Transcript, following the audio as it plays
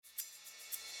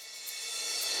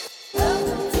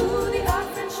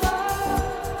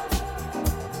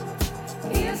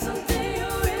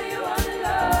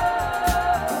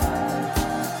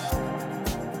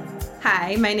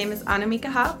Hi, my name is Annamieka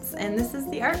Hops, and this is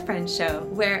the Art Friends Show,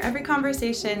 where every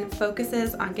conversation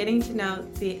focuses on getting to know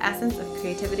the essence of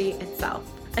creativity itself.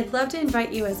 I'd love to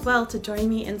invite you as well to join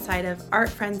me inside of Art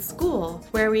Friends School,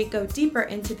 where we go deeper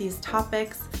into these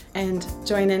topics and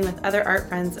join in with other art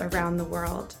friends around the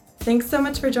world. Thanks so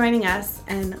much for joining us,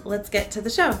 and let's get to the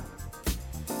show.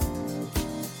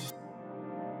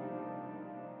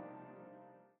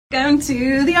 Welcome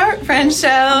to the Art Friends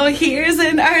Show. Here's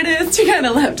an artist you're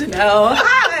gonna love to know.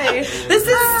 Hi! This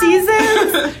is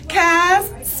Seasons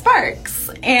Cass Sparks,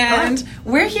 and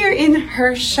we're here in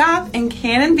her shop in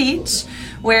Cannon Beach,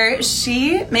 where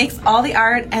she makes all the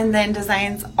art and then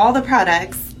designs all the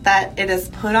products that it is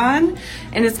put on.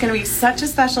 And it's going to be such a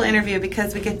special interview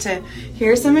because we get to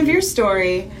hear some of your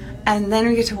story, and then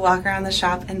we get to walk around the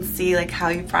shop and see like how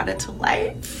you brought it to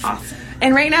life. Awesome.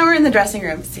 And right now we're in the dressing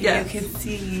room, so yes. you can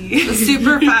see the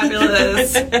super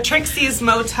fabulous Trixie's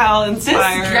Motel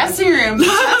inspired. This dressing room.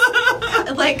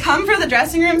 Just, like, come for the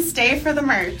dressing room, stay for the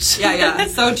merch. Yeah,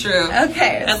 so true.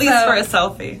 Okay. At least for a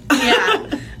selfie.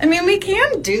 Yeah. I mean, we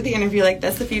can do the interview like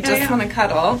this if you just want to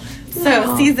cuddle. So,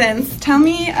 no. Seasons, tell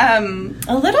me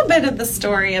a little bit of the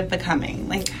story of becoming,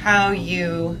 like how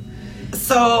you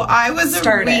So I was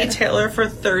started. A retailer for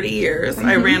 30 years.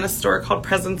 I ran a store called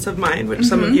Presence of Mind, which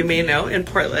some of you may know, in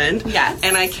Portland. Yes.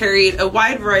 And I carried a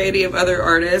wide variety of other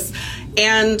artists.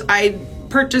 And I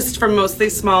purchased from mostly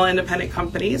small independent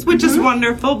companies, which is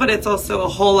wonderful, but it's also a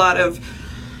whole lot of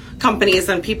companies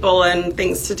and people and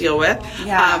things to deal with,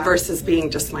 versus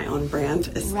being just my own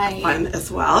brand is fun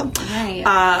as well. Right.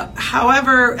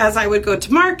 However, as I would go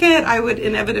to market, I would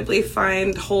inevitably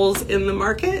find holes in the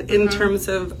market in terms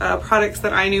of products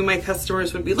that I knew my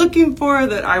customers would be looking for,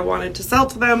 that I wanted to sell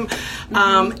to them.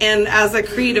 And as a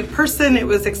creative person, it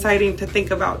was exciting to think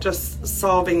about just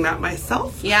solving that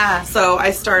myself. Yeah. So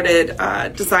I started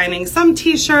designing some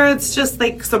t-shirts, just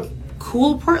like some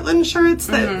cool Portland shirts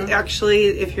that actually,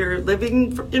 if you're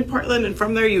living in Portland and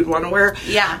from there, you'd want to wear.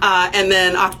 Yeah. And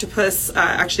then Octopus,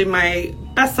 actually my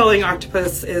best-selling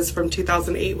Octopus is from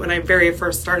 2008 when I very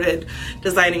first started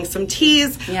designing some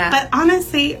tees. Yeah. But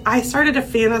honestly, I started to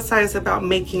fantasize about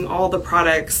making all the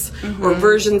products or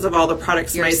versions of all the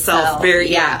products myself for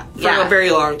a very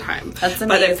long time. That's amazing.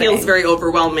 But it feels very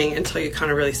overwhelming until you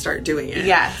kind of really start doing it.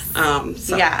 Yes.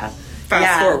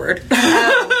 Fast forward.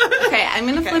 Okay, I'm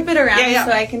going to flip it around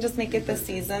so I can just make it the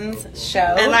Seasons show.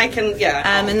 And I can,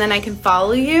 and then I can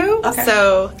follow you. Okay.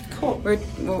 So, cool. Here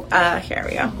we go.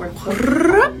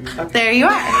 There you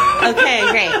are.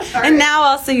 Okay, great. And now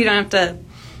also you don't have to,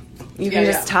 you can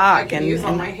just talk. I can use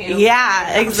all my hands.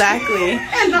 Yeah, exactly.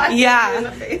 And not get in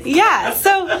the face. Yeah,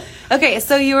 so, okay,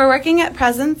 so you were working at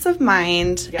Presence of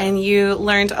Mind, and you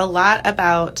learned a lot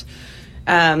about,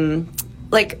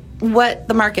 like, what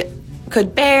the market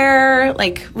could bear,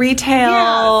 like retail,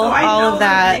 so I all know of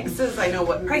that. The mixes, I know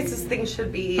what prices things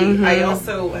should be. I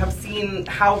also have seen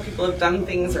how people have done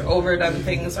things or overdone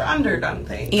things or underdone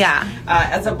things. Yeah.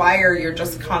 As a buyer, you're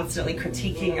just constantly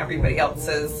critiquing everybody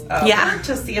else's work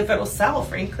to see if it'll sell,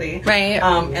 frankly. Right.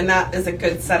 And that is a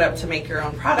good setup to make your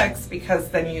own products, because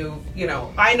then you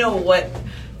know, I know what.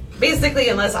 Basically,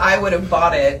 unless I would have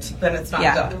bought it, then it's not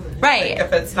done. Right. Like,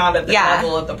 if it's not at the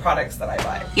level of the products that I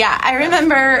buy. Yeah, I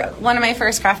remember one of my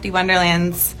first Crafty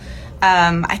Wonderlands,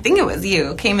 I think it was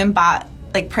you, came and bought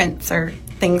like prints or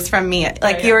things from me.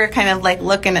 Like you were kind of like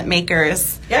looking at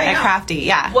makers at Crafty.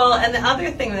 Yeah. Well, and the other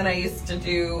thing that I used to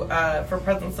do for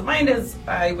Presence of Mind is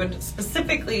I would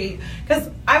specifically, because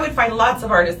I would find lots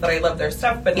of artists that I love their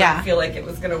stuff, but not feel like it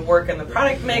was going to work in the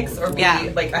product mix or be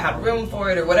like I had room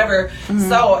for it or whatever.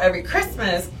 So every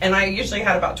Christmas, and I usually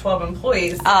had about 12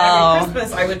 employees, every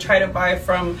Christmas I would try to buy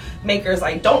from makers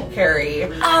I don't carry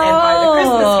and buy the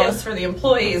Christmas gifts for the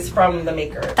employees from the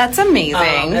maker. That's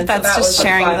amazing. That's so just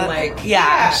sharing fun,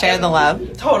 share the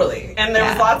love. Totally. And there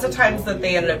was lots of times that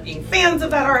they ended up being fans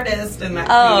of that artist, and that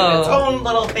created its own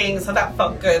little thing, so that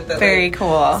felt good. That very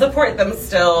cool. Support them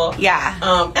still. Yeah.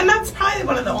 And that's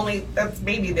probably that's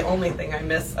maybe the only thing I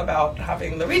miss about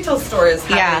having the retail store is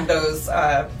having those,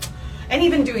 and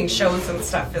even doing shows and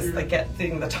stuff is like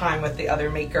getting the time with the other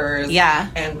makers.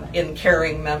 And in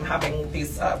carrying them, having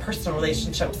these personal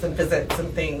relationships and visits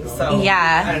and things. So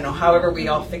I don't know, however we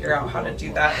all figure out how to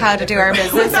do that. How to do our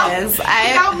businesses.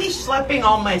 Without me schlepping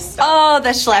all my stuff. Oh, the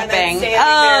schlepping.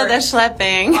 The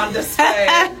schlepping. On display.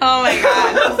 Oh my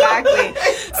God, exactly.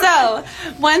 So,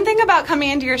 one thing about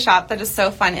coming into your shop that is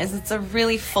so fun is it's a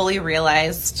really fully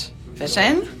realized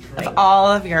vision of all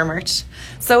of your merch.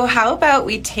 So how about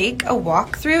we take a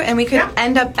walk through, and we could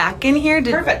end up back in here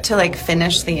to like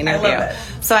finish the interview. I love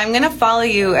it. So I'm going to follow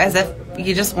you as if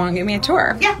you just want to give me a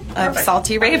tour. Yeah, of perfect.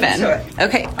 Salty Raven.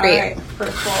 Okay, great. All right,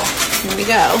 first of all, Here we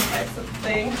go.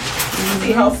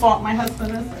 see how salt my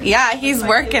husband is. Yeah, he's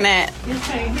working it.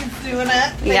 He's doing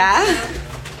it. Yeah.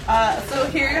 So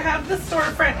here you have the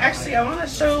storefront. Actually, I want to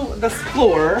show this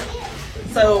floor.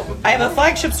 So I have a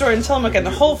flagship store in Tillamook, and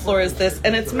the whole floor is this,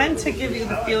 and it's meant to give you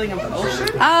the feeling of the ocean.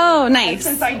 Oh, nice.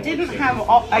 Since I didn't have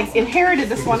I inherited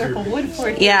this wonderful wood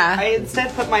floor here, Yeah. I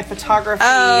instead put my photography.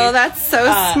 Oh, that's so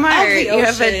smart. the You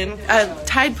have ocean. a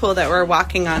tide pool that we're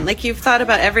walking on. Like, you've thought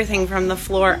about everything from the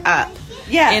floor up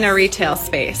in a retail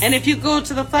space. And if you go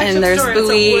to the flagship And there's store, buoys. it's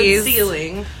a wood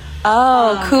ceiling.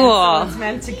 Oh, cool. And so it's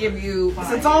meant to give you,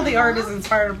 since all the art is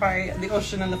inspired by the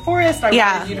ocean and the forest, I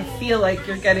wanted you to feel like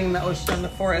you're getting the ocean and the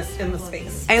forest in the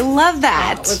space. I love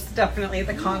that. That was definitely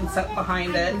the concept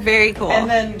behind it. Very cool. And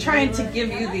then trying to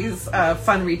give you these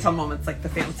fun retail moments like the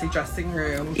fancy dressing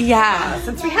room. Yeah.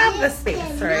 Since we have this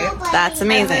space, right? That's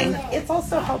amazing. And then it's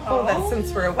also helpful that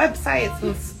since we're a website,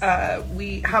 since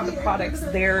we have the products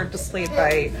there displayed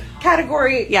by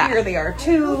category, here they are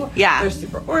too. Yeah. They're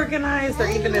super organized.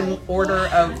 They're even in order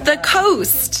of the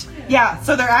coast. Yeah,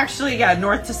 so they're actually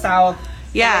north to south.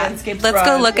 Yeah, let's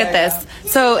go look at this.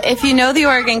 So if you know the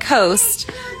Oregon coast,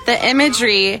 the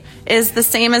imagery is the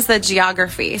same as the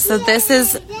geography. So this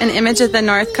is an image of the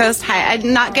North Coast. Hi,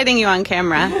 I'm not getting you on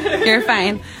camera. You're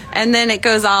fine. And then it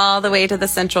goes all the way to the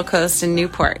Central Coast in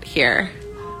Newport here,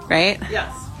 right?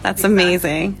 Yes. That's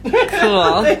amazing.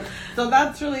 Cool. So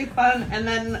that's really fun. And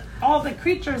then all the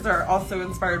creatures are also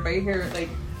inspired by here. Like,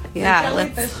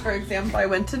 jellyfish, for example. I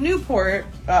went to Newport,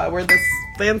 where this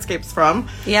landscape's from.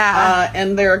 Yeah.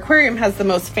 And their aquarium has the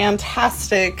most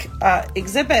fantastic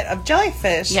exhibit of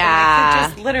jellyfish. Yeah. And I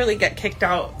could just literally get kicked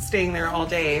out staying there all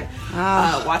day,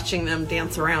 watching them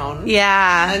dance around.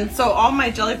 Yeah. And so all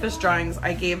my jellyfish drawings,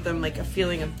 I gave them like a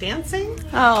feeling of dancing.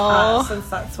 Oh. Since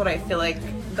that's what I feel like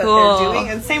that they're doing.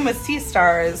 And same with sea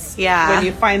stars. Yeah. When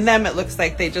you find them, it looks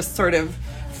like they just sort of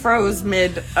froze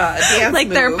mid dance like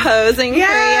move. they're posing for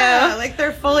you. Like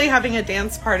they're fully having a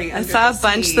dance party. I saw a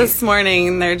bunch this morning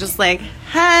and they're just like,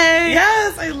 hey.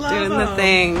 Yes, I love doing them. the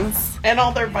things. And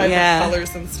all their vibrant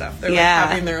colors and stuff. They're like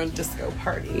having their own disco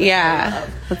party. Yeah,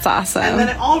 that's awesome. And then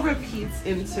it all repeats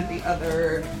into the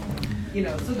other,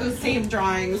 so those same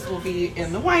drawings will be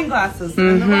in the wine glasses,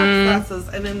 and the rocks glasses,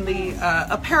 and in the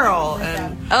apparel.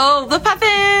 And oh, the puffin!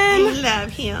 I love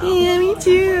him. Yeah, me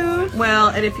too. Well,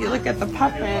 and if you look at the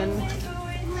puffin.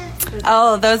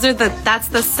 Oh, that's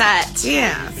the set.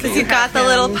 Yeah. So you got the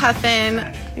little puffin.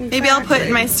 Exactly. Maybe I'll put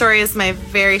in my story as my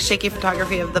very shaky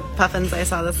photography of the puffins I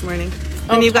saw this morning.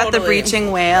 And you've got the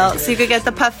breaching whale. So you could get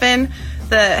the puffin,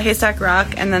 the haystack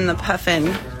rock, and then the puffin.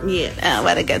 Yeah. Oh,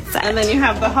 what a good set. And then you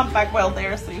have the humpback whale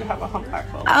there, so you have a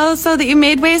humpback whale. Oh, so that you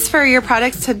made ways for your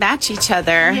products to match each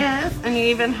other. Yes. And you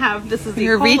even have, this is the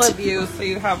Ecola view, so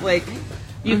you have like,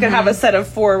 you can have a set of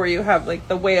 4 where you have like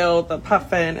the whale, the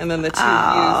puffin, and then the 2 views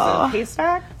of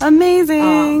haystack.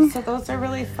 Amazing. So those are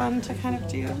really fun to kind of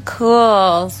do.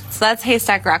 Cool. So that's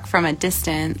haystack rock from a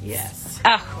distance. Yes.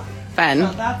 Oh, fun.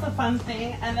 So that's a fun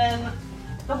thing. And then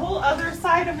the whole other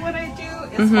side of what I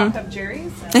do is walk up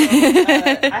Jerry's. So,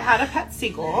 I had a pet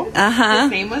seagull. His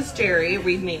name was Jerry.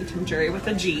 We named him Jerry with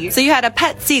a G. So you had a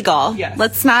pet seagull. Yes.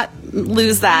 Let's not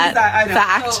lose that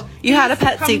fact. So you had a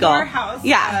pet seagull. To our house,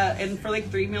 yeah. And for like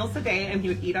 3 meals a day, and he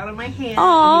would eat out of my hand.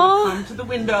 Aww. And he would come to the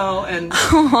window and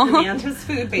demand his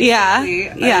food, basically.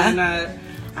 Yeah. And,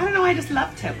 I don't know, I just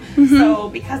loved him. So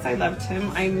because I loved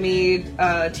him, I made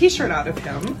a t-shirt out of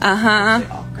him.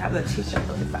 I'll grab the t-shirt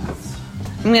really fast.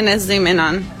 I'm going to zoom in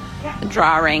on a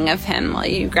drawing of him while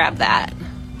you grab that.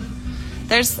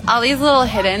 There's all these little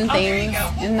hidden things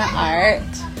in the art.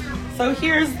 So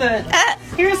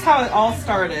here's how it all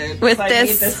started. With I made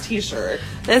this t-shirt.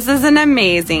 This is an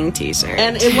amazing t-shirt.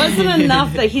 And it wasn't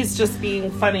enough that he's just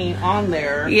being funny on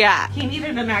there. Yeah. He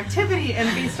needed an activity, and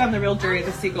based on the real Jerry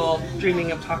the Seagull,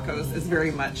 dreaming of tacos is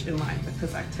very much in line with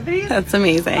his activities. That's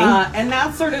amazing. And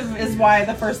that sort of is why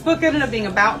the first book ended up being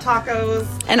about tacos.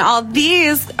 And all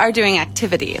these are doing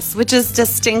activities, which is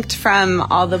distinct from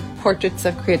all the portraits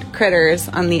of critters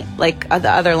on the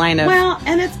other line of... Well,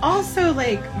 and it's also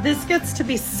like, this gets to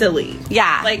be silly.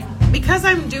 Yeah. Like, because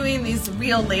I'm doing these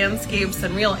real landscapes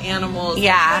and real animals,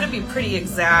 yeah, it's got to be pretty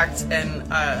exact and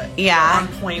on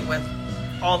point with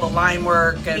all the line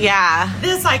work. And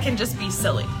this I can just be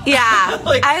silly. Yeah.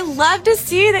 I love to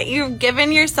see that you've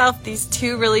given yourself these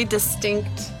 2 really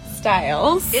distinct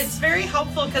styles. It's very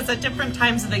helpful because at different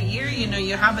times of the year,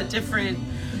 you have a different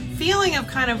feeling of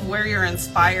kind of where you're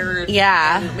inspired.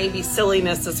 Yeah. And maybe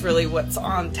silliness is really what's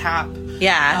on tap.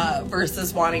 Yeah.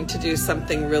 Versus wanting to do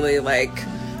something really like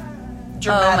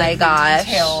dramatically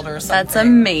detailed or something. That's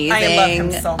amazing. I love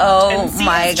him so much. Oh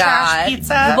my gosh.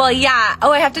 Pizza. Well, yeah.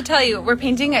 Oh, I have to tell you, we're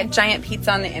painting a giant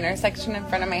pizza on the intersection in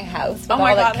front of my house with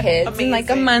all the kids. Amazing. In like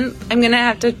a month, I'm gonna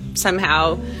have to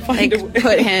somehow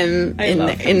put him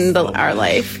in our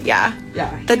life. Yeah.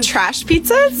 Yeah. The trash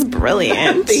pizza is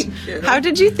brilliant. Thank you. How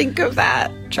did you think of that?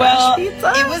 Trash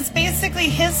pizza? It was basically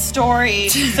his story.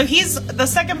 So the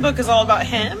second book is all about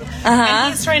him,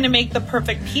 and he's trying to make the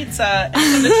perfect pizza. And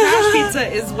so the trash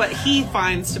pizza is what he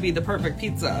finds to be the perfect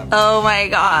pizza. Oh my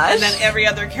gosh! And then every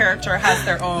other character has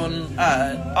their own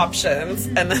options,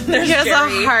 and then there's he has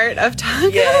Jerry. A heart of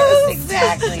tacos. Yes,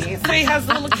 exactly. So he has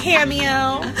a little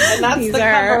cameo, and that's the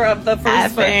cover of the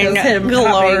first book. Is him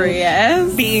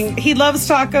glorious. He loves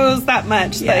tacos that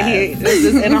much that he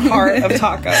is in a heart of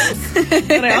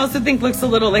tacos. And I also think looks a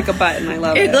little like a butt, and I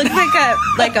love it. It looks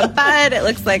like a butt. It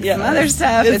looks like some other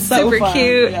stuff. It's so super fun.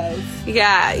 Cute. Yes.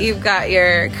 Yeah, you've got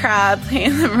your crab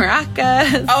playing the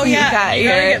maracas. Oh yeah, you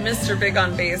gotta get Mr. Big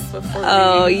on bass before.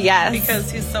 Oh yes,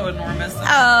 because he's so enormous.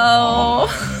 Oh,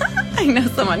 I know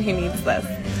someone who needs this.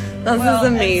 This is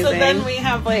amazing. So then we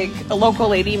have like a local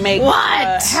lady make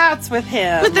hats with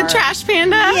him. With the trash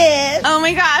panda? Yes. Oh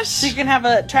my gosh. You can have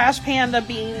a trash panda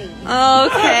beanie.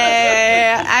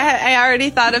 Okay. I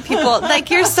already thought of people. Like,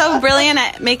 you're so brilliant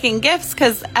at making gifts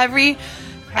because I've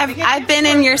been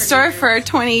in your store for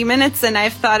 20 minutes and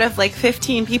I've thought of like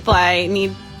 15 people I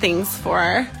need things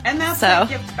for. And that's my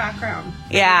gift background.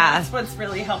 Yeah. That's what's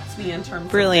really helped me in terms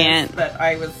of gifts, that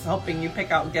I was helping you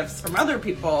pick out gifts from other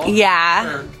people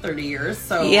for 30 years.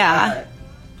 So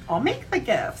I'll make the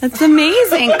gifts. That's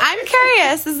amazing. I'm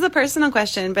curious. This is a personal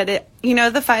question, but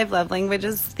the 5 love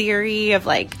languages theory of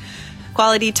like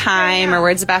quality time or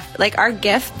words about are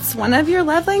gifts one of your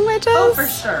love languages? Oh, for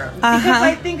sure. Because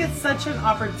I think it's such an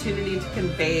opportunity to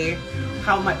convey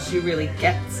how much you really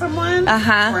get someone or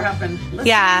have been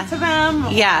listening to them. Or,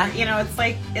 it's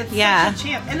like it's such a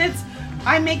chance. And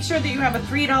I make sure that you have a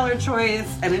 $3 choice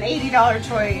and an $80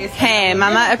 choice. Hey,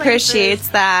 Mama appreciates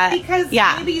that. Because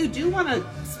maybe you do want to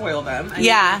spoil them. And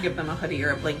you give them a hoodie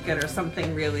or a blanket or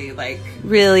something really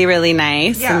really, really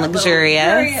nice and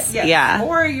luxurious. Yes.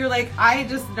 Or you're like, I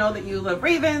just know that you love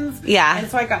ravens. Yeah. And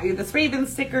so I got you this raven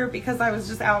sticker because I was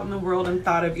just out in the world and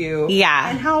thought of you. Yeah.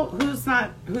 And who's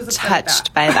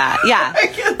touched by that? Yeah.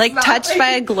 touched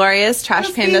by a glorious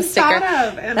trash panda sticker.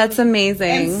 That's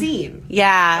amazing. And seen.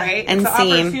 Yeah. Right? And it's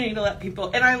seen. An opportunity to let people,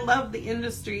 and I love the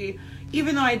industry.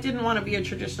 Even though I didn't want to be a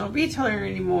traditional retailer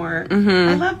anymore,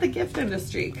 I love the gift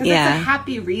industry because it's a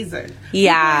happy reason.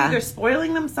 Yeah. People are either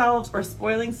spoiling themselves or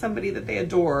spoiling somebody that they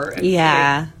adore. And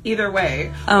either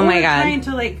way. Oh my God. Trying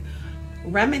to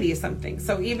remedy something.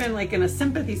 So even in a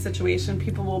sympathy situation,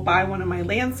 people will buy one of my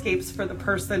landscapes for the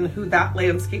person who that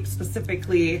landscape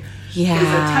specifically is a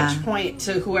touch point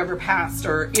to whoever passed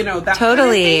or, that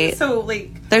totally. kind of thing.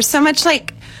 So there's so much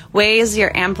ways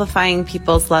you're amplifying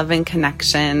people's love and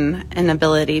connection and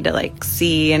ability to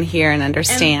see and hear and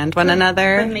understand one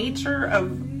another. The nature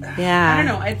of I don't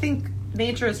know, I think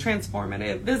nature is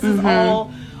transformative. This is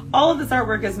all of this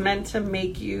artwork is meant to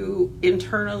make you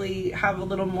internally have a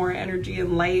little more energy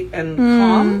and light and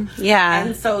calm. Yeah.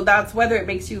 And so that's whether it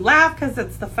makes you laugh because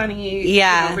it's the funny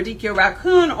radicchio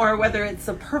raccoon, or whether it's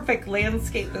a perfect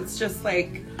landscape that's just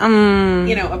a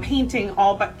painting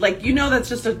all but that's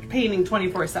just a painting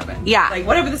 24/7. Yeah.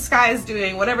 Whatever the sky is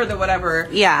doing, whatever.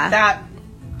 Yeah. That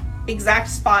exact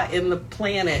spot in the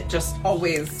planet just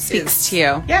always speaks to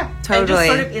you. Yeah. Totally. And just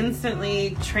sort of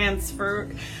instantly transfer.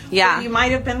 Yeah. You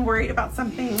might have been worried about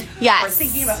something. Yes. Or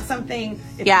thinking about something.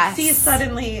 If you see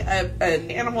suddenly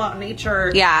an animal out in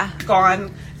nature,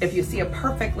 gone. If you see a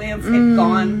perfect landscape,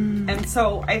 gone. And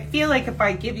so I feel like if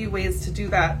I give you ways to do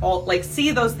that,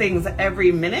 see those things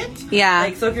every minute.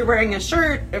 Yeah. So if you're wearing a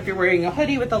shirt, if you're wearing a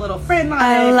hoodie with a little friend on it.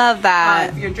 I love that.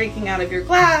 If you're drinking out of your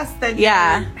glass, then you're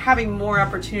having more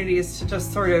opportunities to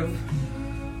just sort of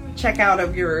check out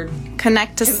of your...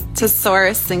 Connect to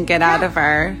source and get out of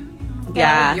our...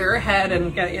 out of your head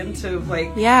and get into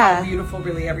how beautiful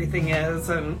really everything is,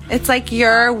 and it's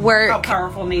your work, how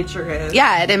powerful nature is.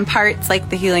 It imparts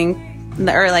the healing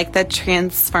or the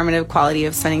transformative quality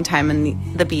of spending time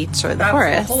in the beach or the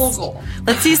forest. The whole goal.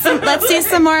 Let's see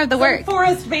some more of the work.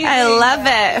 Forest bathing. I love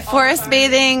it. Forest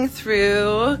bathing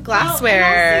through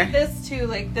glassware. And I'll say this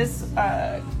too,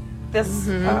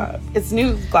 it's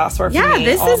new glassware for me.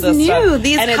 This is new. Stuff.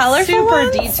 These and colorful it's super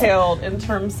ones? detailed in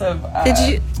terms of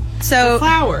So the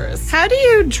flowers. How do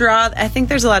you draw? I think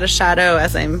there's a lot of shadow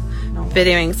as I'm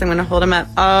videoing, so I'm going to hold them up.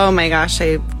 Oh my gosh,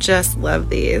 I just love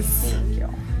these. Thank you.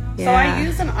 So I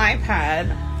use an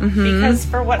iPad because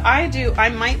for what I do, I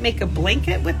might make a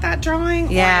blanket with that drawing,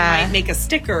 or I might make a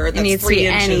sticker that's 3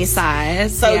 inches. Any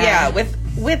size. So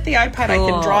with the iPad, I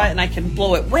can draw it and I can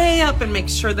blow it way up and make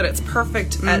sure that it's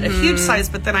perfect at a huge size,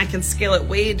 but then I can scale it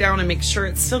way down and make sure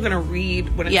it's still going to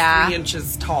read when it's 3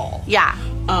 inches tall. Yeah.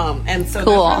 And so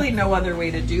there's really no other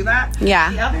way to do that.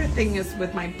 Yeah. The other thing is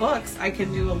with my books, I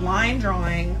can do a line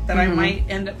drawing that I might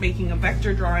end up making a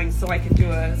vector drawing, so I can do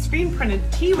a screen printed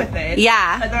tee with it.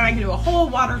 Yeah. And then I can do a whole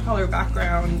watercolor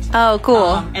background. Oh,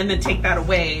 cool. And then take that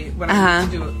away when I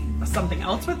need to do something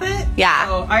else with it. Yeah.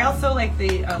 So I also like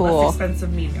the less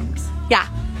expensive mediums. Yeah.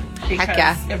 Because heck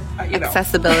yeah. If,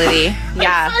 accessibility.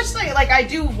 Yeah. Especially, like, I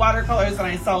do watercolors and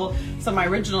I sell some of my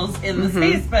originals in the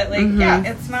space, but like,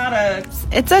 it's not a...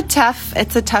 It's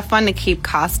a tough one to keep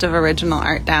cost of original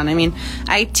art down. I mean,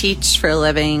 I teach for a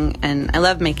living and I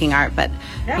love making art, but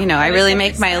I really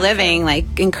make my living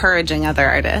like encouraging other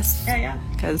artists. Yeah.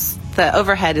 Because the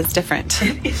overhead is different. I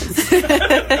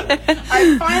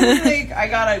find like I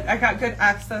got good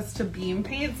access to beam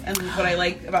paints, and what I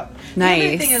like about the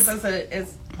other thing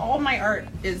is all my art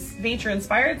is nature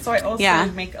inspired, so I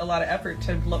also make a lot of effort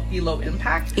to be low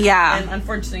impact. Yeah. And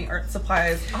unfortunately, art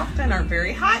supplies often are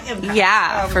very high impact.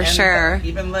 Yeah, for sure.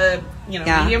 Even the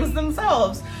mediums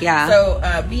themselves. Yeah. So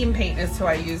beam paint is who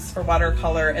I use for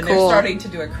watercolor, and they're starting to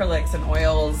do acrylics and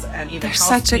oils and even they're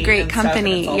such a great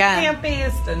company. It's all plant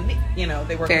based, and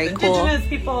they work with indigenous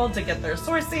people to get their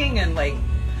sourcing and like.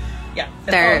 Yeah,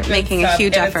 they're making a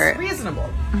huge effort. It's reasonable.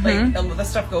 Like the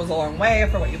stuff goes a long way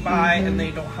for what you buy, and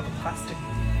they don't have a plastic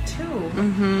tube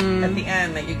at the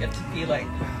end that you get to be like,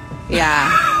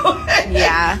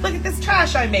 yeah, look at this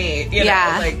trash I made. You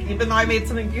know, like even though I made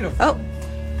something beautiful.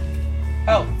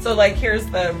 So like here's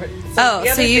the.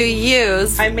 So you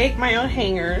use. I make my own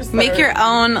hangers. Make your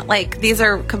own, like these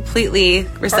are completely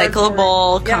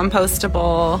recyclable,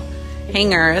 compostable.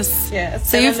 Hangers. Yes.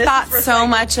 So you've thought so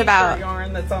much about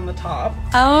yarn that's on the top.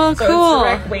 Oh, so cool. It's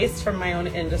direct waste from my own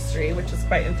industry, which is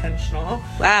quite intentional.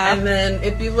 Wow. And then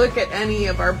if you look at any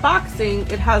of our boxing,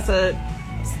 it has a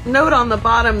note on the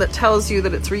bottom that tells you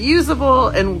that it's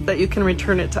reusable and that you can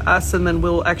return it to us, and then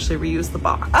we'll actually reuse the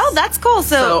box. Oh, that's cool.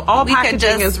 So all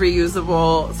packaging is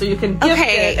reusable, so you can gift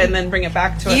it and then bring it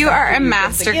back to us. You are a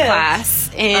master class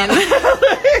in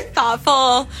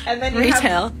thoughtful and then you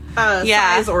retail.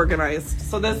 Size organized.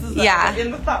 So this is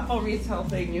in the thoughtful retail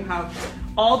thing. You have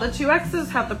all the 2Xs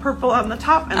have the purple on the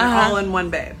top, and they're all in one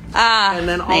bay. And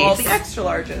then all the extra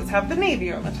larges have the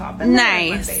navy on the top. And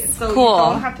nice. Bay. So cool.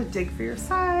 You don't have to dig for your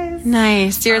size.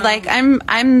 Nice. You're like,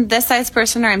 I'm this size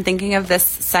person, or I'm thinking of this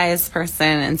size person,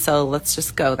 and so let's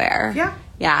just go there. Yeah.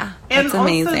 Yeah. And that's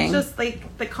amazing. And also just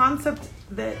like the concept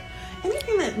that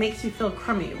anything that makes you feel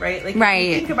crummy, right? Like right. If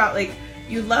you think about like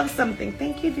you love something.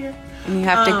 Thank you, dear. And you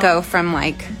have to go from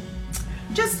like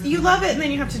just you love it, and then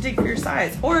you have to dig for your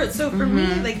size. Or so for me,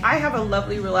 like I have a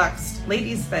lovely relaxed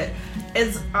ladies fit.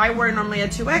 Is I wear normally a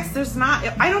 2X. There's not.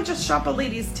 I don't just shop a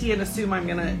ladies tee and assume I'm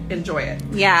gonna enjoy it.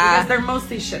 Yeah, because they're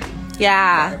mostly shitty.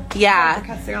 Yeah,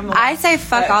 I say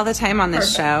fuck all the time on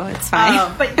this show. It's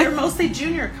fine. But they're mostly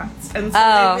junior cuts, and so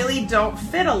they really don't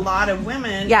fit a lot of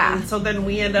women. Yeah, and so then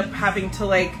we end up having to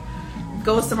like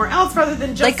go somewhere else rather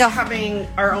than just having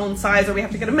our own size, or we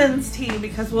have to get a men's tee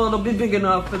because it'll be big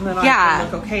enough, and then I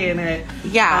can look okay in it.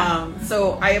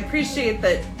 So I appreciate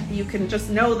that you can just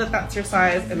know that that's your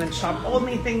size, and then shop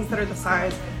only things that are the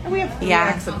size. And we have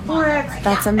 3X and 4X.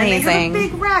 That's amazing. And they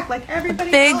have a big rack like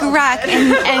everybody big else. Rack,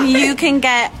 and you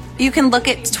can look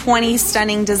at 20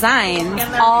 stunning designs,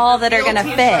 all that are gonna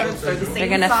fit. They're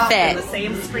gonna fit. The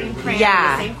same screen print,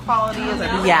 the same quality as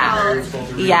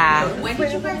everything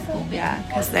else. Yeah,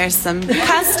 because there's some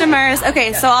customers.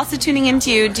 Okay, so also tuning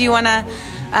into you, do you want to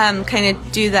kind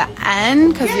of do the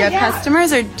end because you have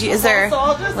customers, or is there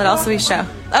what else do we show?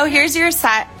 Oh, here's your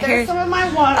set. Here's some of my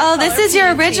watercolor. Oh, this is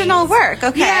your original work.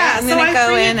 Okay, I'm gonna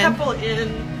go in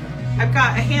and. I've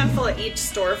got a handful at each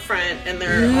storefront, and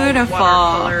they're beautiful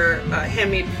watercolor,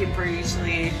 handmade paper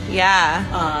usually. Yeah.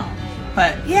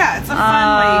 But yeah, it's a fun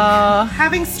like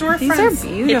having storefronts. These are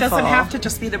beautiful. It doesn't have to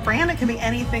just be the brand; it can be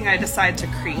anything I decide to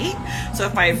create. So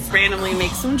if I randomly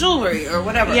make some jewelry or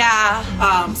whatever,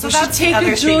 so that's take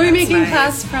a jewelry making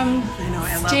class from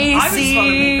Stacy. I just want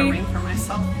to make a ring for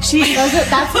myself.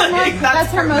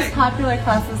 That's her most popular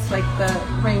classes, like the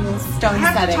ring stone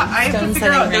setting. I have to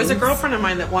figure out. There's a girlfriend of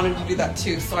mine that wanted to do that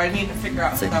too, so I need to figure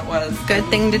out who that was. Good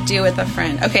thing to do with a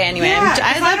friend. Okay, anyway,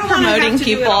 I love promoting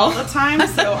people all the time,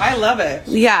 so I love it.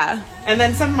 Yeah. And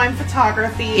then some of my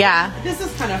photography. Yeah. This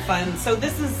is kind of fun. So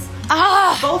this is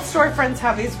both storefronts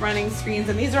have these running screens,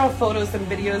 and these are all photos and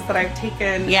videos that I've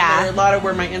taken. Yeah. A lot of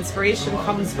where my inspiration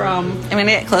comes from. I'm going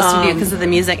to get close to you because of the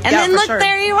music. And then look,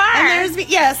 there you are. And there's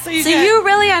yes. So you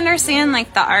really understand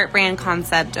like the art brand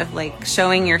concept of like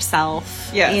showing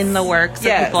yourself in the work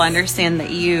so people understand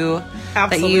that you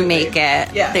make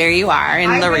it. Yes. There you are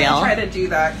in the real. I try to do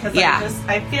that because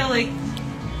I feel like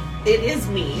it is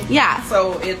me. Yeah.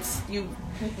 So it's you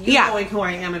knowing who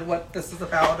I am and what this is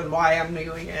about and why I'm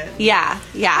doing it. Yeah.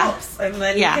 Helps. And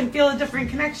then you can feel a different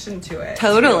connection to it.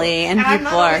 Totally. And I'm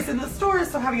not always in the store,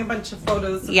 so having a bunch of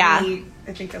photos of me,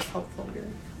 I think that's helpful.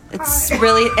 It's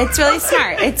really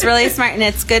smart. It's really smart, and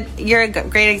it's good. You're a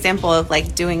great example of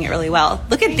like doing it really well.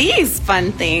 Look at these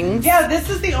fun things. Yeah, this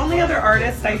is the only other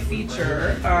artist I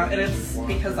feature, and it's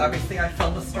because obviously I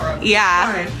filmed a store on the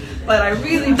side, but I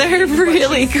they're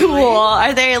really cool. Doing.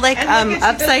 Are they like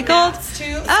upcycled?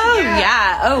 Too, so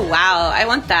Oh wow, I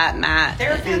want that mat.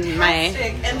 They're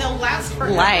fantastic, and they'll last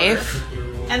forever. Life.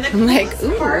 And the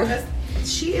coolest part is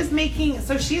she's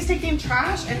taking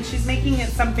trash and she's making it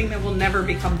something that will never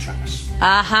become trash.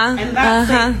 And that's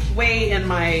like way in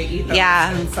my ethos. Yeah.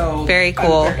 And so very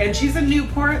cool. And she's in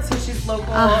Newport, so she's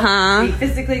local. We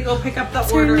physically go pick up the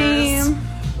orders. Her name?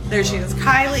 There she is.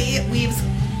 Kylie weaves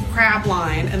crab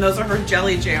line, and those are her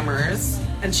jelly jammers.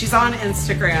 And she's on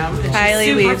Instagram. And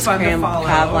Kylie weaves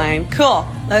crab line. Cool.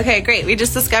 Okay, great. We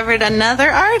just discovered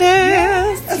another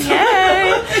artist.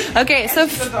 Yay! Okay, so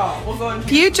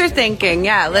future thinking.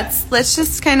 Yeah, let's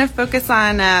just kind of focus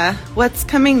on what's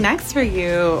coming next for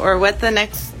you, or what the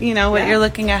next, what you're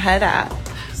looking ahead at.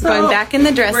 So going back in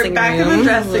the dressing room. We're back in the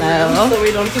dressing room, so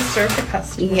we don't disturb the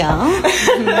customer.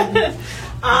 Yeah.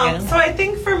 So I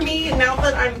think for me, now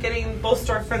that I'm getting both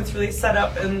storefronts really set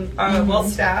up and well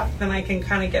staffed, then I can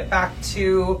kind of get back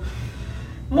to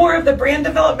more of the brand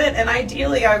development. And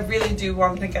ideally, I really do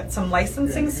want to get some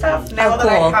licensing stuff now that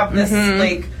I have this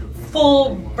like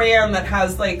full brand that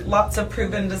has like lots of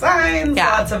proven designs,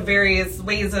 lots of various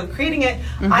ways of creating it.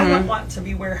 I don't want to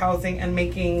be warehousing and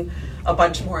making a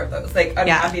bunch more of those. Like, I'm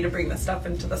happy to bring the stuff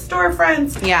into the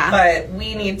storefronts, but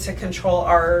we need to control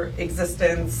our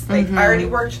existence. Like, I already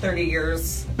worked 30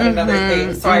 years at another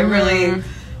thing, so I really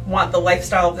want the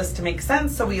lifestyle of this to make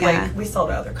sense. So we we sell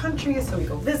to other countries, so we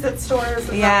go visit stores.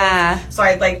 And so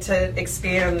I'd like to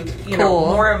expand,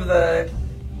 more of the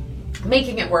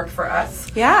making it work for us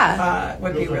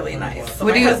would be really nice. So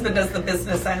my husband does the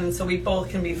business end, so we both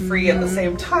can be free at the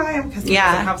same time because he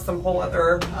doesn't have some whole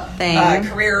other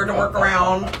career to work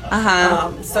around.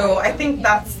 So I think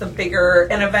that's the bigger,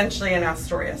 and eventually an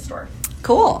Astoria store.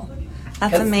 Cool.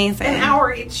 That's amazing. An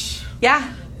hour each.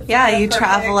 Yeah, you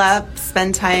travel up,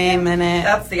 spend time in it.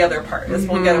 That's the other part, is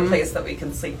we'll get a place that we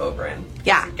can sleep over in.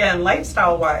 Again,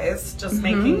 lifestyle-wise, just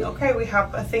making, we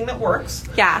have a thing that works.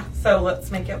 So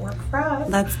let's make it work for us.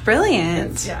 That's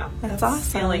brilliant. That's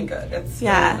awesome. Feeling good. It's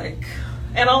feeling like,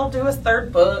 and I'll do a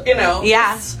third book,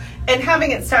 and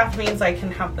having it staffed means I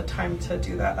can have the time to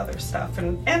do that other stuff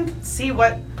and see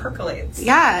what percolates.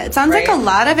 Yeah, it sounds like a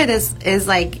lot of it is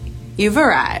like, you've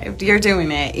arrived, you're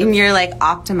doing it, and you're like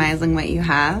optimizing what you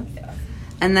have.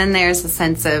 And then there's a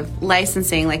sense of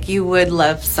licensing, like you would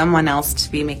love someone else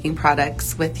to be making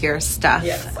products with your stuff.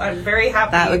 Yes, I'm very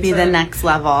happy. That would be the next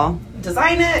level.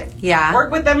 Design it,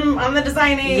 work with them on the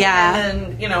designing,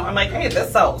 and then, I'm like, hey,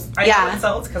 this sells. I know it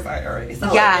sells because I already sell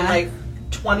it in like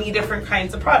 20 different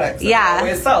kinds of products. It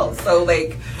always sells. So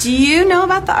like, do you know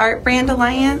about the Art Brand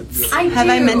Alliance? Have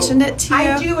I mentioned it to you?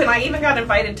 I do, and I even got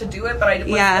invited to do it, but I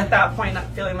was at that point not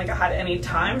feeling like I had any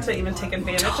time to even take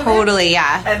advantage of it. Totally,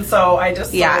 And so I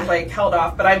just sort of like held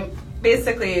off. But I'm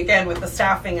basically, again, with the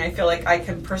staffing, I feel like I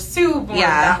can pursue more of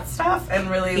that stuff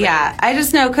and really I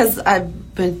just know because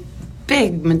I've been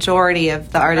big majority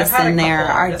of the artists in there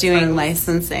are doing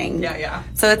licensing.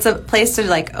 So it's a place to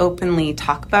like openly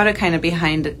talk about it, kind of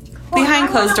behind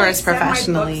closed doors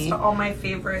professionally. To all my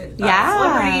favorite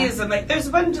celebrities, and like there's a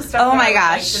bunch of stuff. Oh my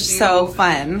gosh, so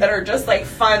fun! That are just like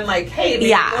fun. Like, hey,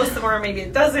 maybe it goes somewhere, maybe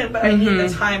it doesn't. But I need the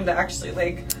time to actually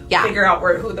like figure out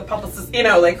who the publicist,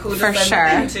 like who to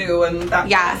send it to, and that.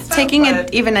 Kind of stuff. Taking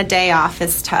even a day off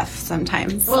is tough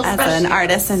sometimes as an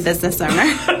artist and business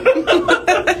owner.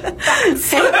 In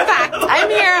fact, I'm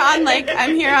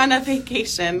here on a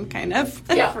vacation, kind of.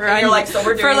 For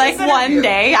one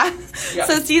day.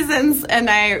 So Seasons and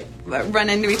I run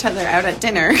into each other out at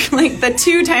dinner. Like the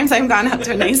 2 times I've gone out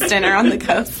to a nice dinner on the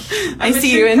coast, I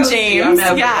see you and James.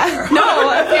 Yeah. No,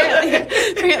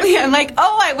 apparently I'm like,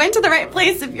 oh, I went to the right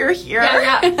place if you're here.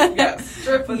 Yeah.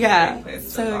 Strip was the right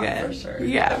place so good. For sure.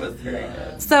 Yeah. That was very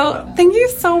good. So thank you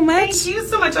so much. Thank you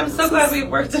so much. I'm so glad we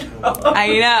worked it out. I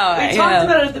know. We talked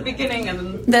about it at the beginning,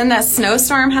 and then that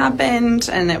snowstorm happened,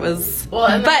 and it was.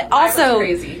 Well, but also,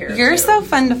 crazy here you're too. so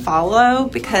fun to follow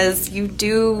because you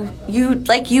live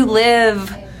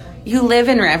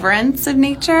in reverence of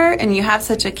nature, and you have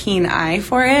such a keen eye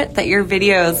for it that your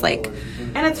videos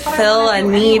and it's fill a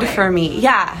need for me.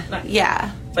 Yeah. Nice.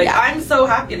 Yeah. I'm so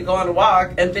happy to go on a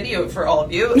walk and video it for all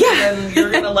of you. Yeah. And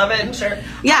you're going to love it and share.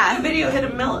 Yeah. The video hit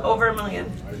over 1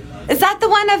 million. Is that the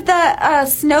one of the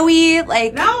snowy,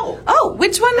 No. Oh,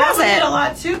 which one was That it? did a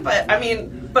lot too, but I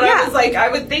was I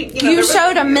would think, You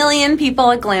showed 1 million people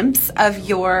a glimpse of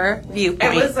your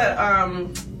viewpoint. It was a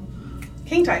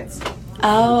King Tides.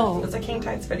 Oh. It was a King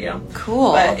Tides video.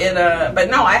 Cool. But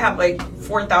no, I have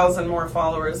 4,000 more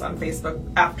followers on Facebook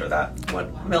after that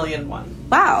 1 million one.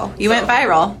 Wow, you went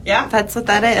viral. Yeah. That's what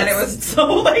that is. And it was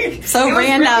so so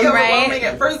random, really right? overwhelming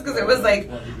at first because it was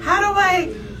how do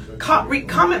I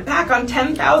comment back on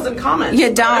 10,000 comments?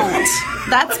 You don't.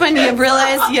 That's when you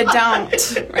realize you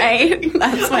don't, right?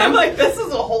 That's when I'm like, this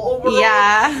is a whole world.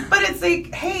 Yeah. But it's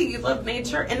hey, you love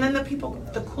nature, and then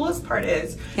the coolest part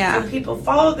is when people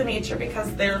follow the nature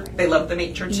because they love the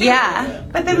nature too. Yeah.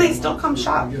 But then they still come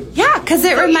shop. Yeah, because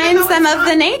it reminds them of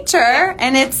the nature,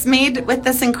 and it's made with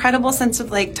this incredible sense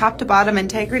of top to bottom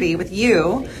integrity with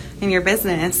you and your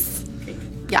business.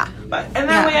 Yeah. And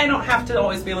that way I don't have to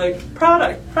always be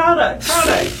product.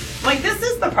 This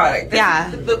is the product.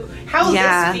 How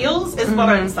this feels is what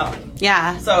I'm selling.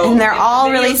 Yeah. So and they're all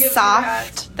really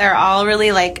soft. They're all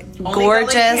really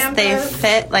gorgeous. They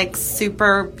fit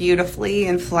super beautifully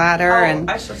and flatter.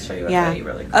 I should show you a hoodie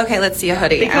really quick. Okay, let's see a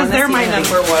hoodie. Because they're my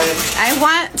number one. I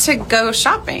want to go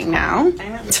shopping now.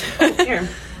 Here.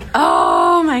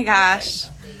 Oh my gosh.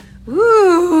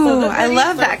 Ooh, I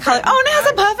love that color. Oh, and it has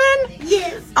a puffin?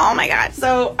 Yes. Oh my god.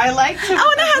 So I like to and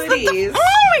it has the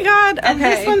oh my god. Okay. And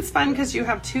this one's fun because you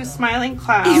have 2 smiling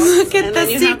clouds. Look at the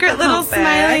secret little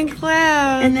smiling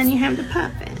cloud. And then you have the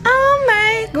puffin. Oh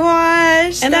my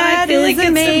gosh. And that I feel is it's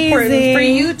amazing. important for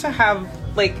you to have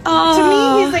to me,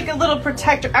 he's a little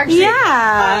protector. Actually,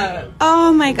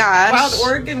 oh my gosh. Wild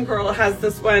Oregon Girl has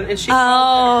this one, and she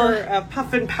calls her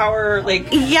Puffin Power,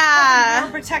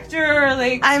 power protector.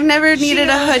 I've never needed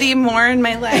a hoodie more in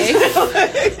my life.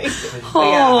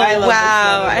 I love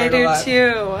I do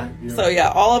too. So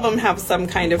all of them have some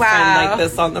kind of friend like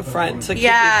this on the front to keep you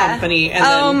company, and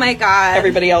then my god,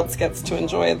 everybody else gets to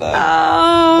enjoy the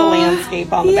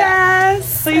landscape on the back.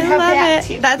 So you have that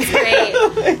too. That's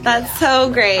great. That's so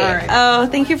great. Right. Oh,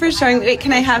 thank you for showing. Wait,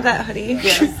 can I have that hoodie?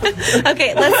 Yes.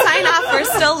 Okay, let's sign off. We're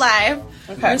still live.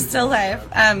 Okay. We're still live.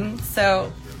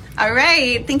 So, all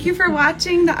right. Thank you for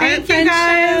watching the Art Friend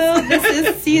Show. This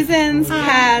is Seasons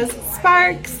Kaz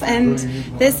Sparks, and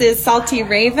this is Salty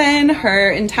Raven,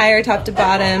 her entire top to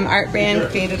bottom art brand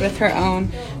created with her own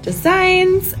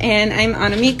designs. And I'm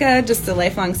Annamieka, just a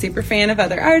lifelong super fan of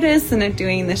other artists, and I'm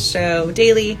doing this show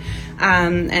daily,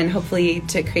 and hopefully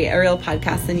to create a real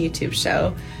podcast and YouTube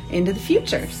show into the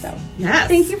future. So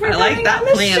thank you for coming on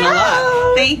the show. A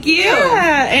lot. Thank you.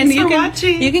 Yeah, and Thanks for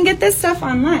watching. You can get this stuff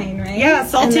online, right? Yeah,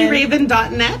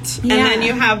 saltyraven.net. And then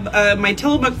you have my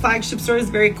Tillamook flagship store is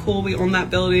very cool. We own that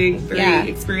building. Very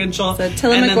experiential. So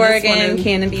Tillamook, Oregon,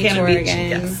 Cannon Beach, Oregon.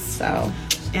 Yes. So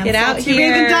and get out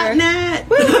here. Saltyraven.net.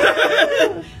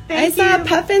 I saw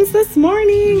puffins this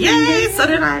morning. Yay, so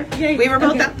did I. Yay. We were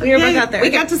both out there. We were both out there. We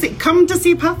got to come to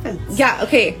see puffins. Yeah,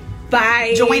 okay.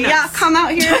 Bye. Join us. Yeah, come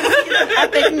out here and see the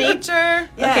epic nature.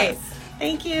 Yes. Okay.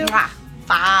 Thank you. Bye.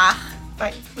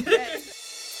 Bye.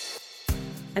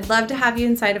 I'd love to have you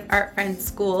inside of Art Friend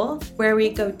School, where we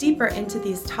go deeper into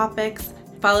these topics.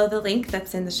 Follow the link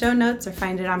that's in the show notes or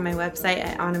find it on my website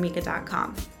at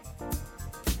annamieka.com.